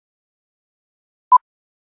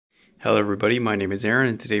Hello everybody, my name is Aaron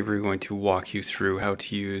and today we're going to walk you through how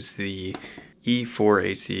to use the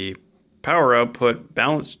E4AC power output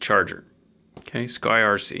balanced charger. Okay,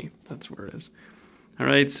 SKYRC, that's where it is.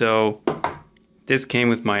 Alright, so this came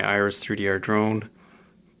with my Iris 3DR drone,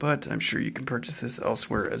 but I'm sure you can purchase this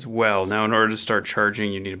elsewhere as well. Now in order to start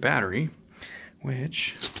charging you need a battery,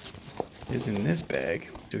 which is in this bag.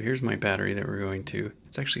 So here's my battery that we're going to,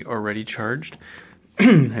 it's actually already charged.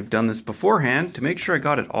 I've done this beforehand to make sure I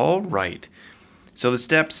got it all right. So the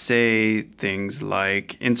steps say things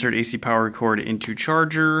like insert AC power cord into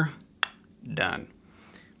charger, done.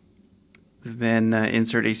 Then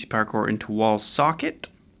insert AC power cord into wall socket.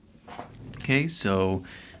 Okay, so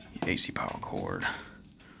AC power cord,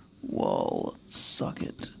 wall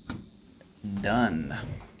socket, done.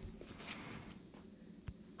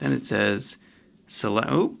 Then it says select,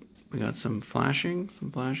 oh, we got some flashing,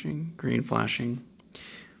 green flashing.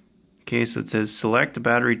 Okay, so it says select the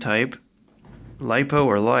battery type, LiPo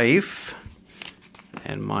or LiFe,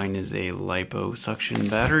 and mine is a LiPo suction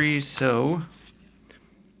battery, so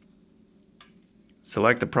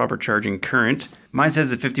select the proper charging current. Mine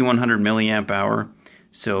says a 5100 milliamp hour,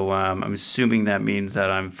 so I'm assuming that means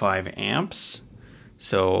that I'm 5 amps.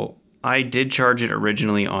 So I did charge it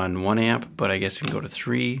originally on 1 amp, but I guess we can go to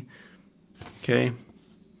 3. Okay.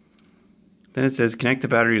 Then it says connect the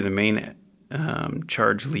battery to the main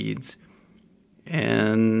charge leads,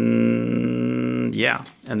 and yeah,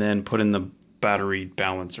 and then put in the battery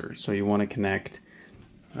balancer. So you want to connect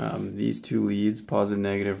these two leads, positive,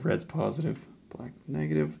 negative, red's positive, black's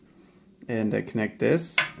negative, and connect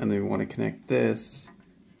this, and then we want to connect this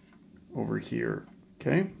over here.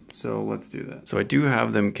 Okay, so let's do that. So I do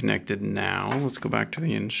have them connected now. Let's go back to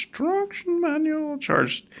the instruction manual.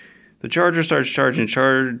 The charger starts charging.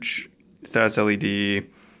 Charge status LED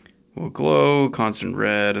will glow, constant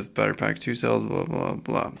red, battery pack 2 cells, blah, blah,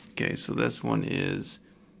 blah. Okay, so this one is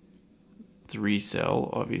 3 cell,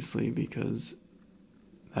 obviously, because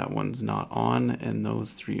that one's not on, and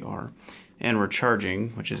those 3 are. And we're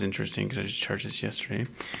charging, which is interesting, because I just charged this yesterday.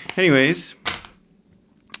 Anyways,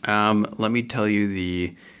 let me tell you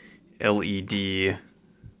the LED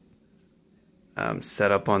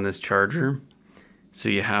setup on this charger. So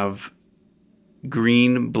you have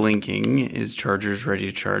green blinking is chargers ready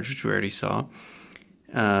to charge, which we already saw.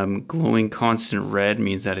 Glowing constant red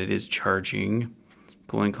means that it is charging.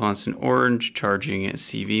 Glowing constant orange, charging at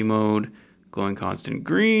CV mode. Glowing constant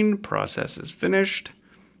green, process is finished.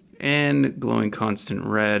 And glowing constant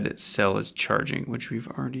red, cell is charging, which we've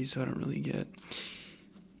already, so I don't really get.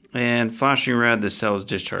 And flashing red, the cell is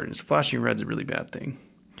discharging. So flashing red's a really bad thing.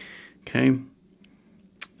 Okay.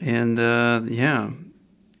 And yeah.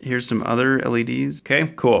 Here's some other LEDs.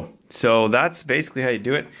 Okay, cool. So that's basically how you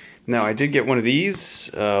do it. Now, I did get one of these,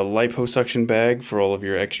 LiPo suction bag for all of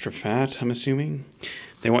your extra fat, I'm assuming.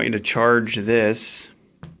 They want you to charge this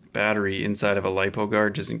battery inside of a LiPo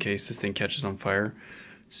guard just in case this thing catches on fire.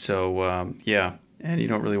 So, yeah, and you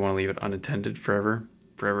don't really want to leave it unattended forever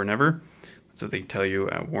and ever. That's what they tell you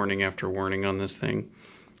at warning after warning on this thing.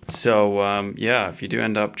 So, yeah, if you do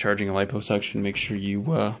end up charging a LiPo suction, make sure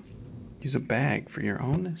you use a bag for your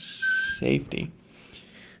own safety.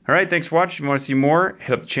 Alright, thanks for watching. If you want to see more,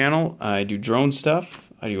 hit up the channel. I do drone stuff.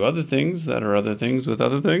 I do other things that are other things with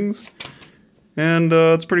other things. And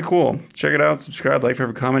it's pretty cool. Check it out, subscribe, like,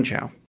 favorite, comment, ciao.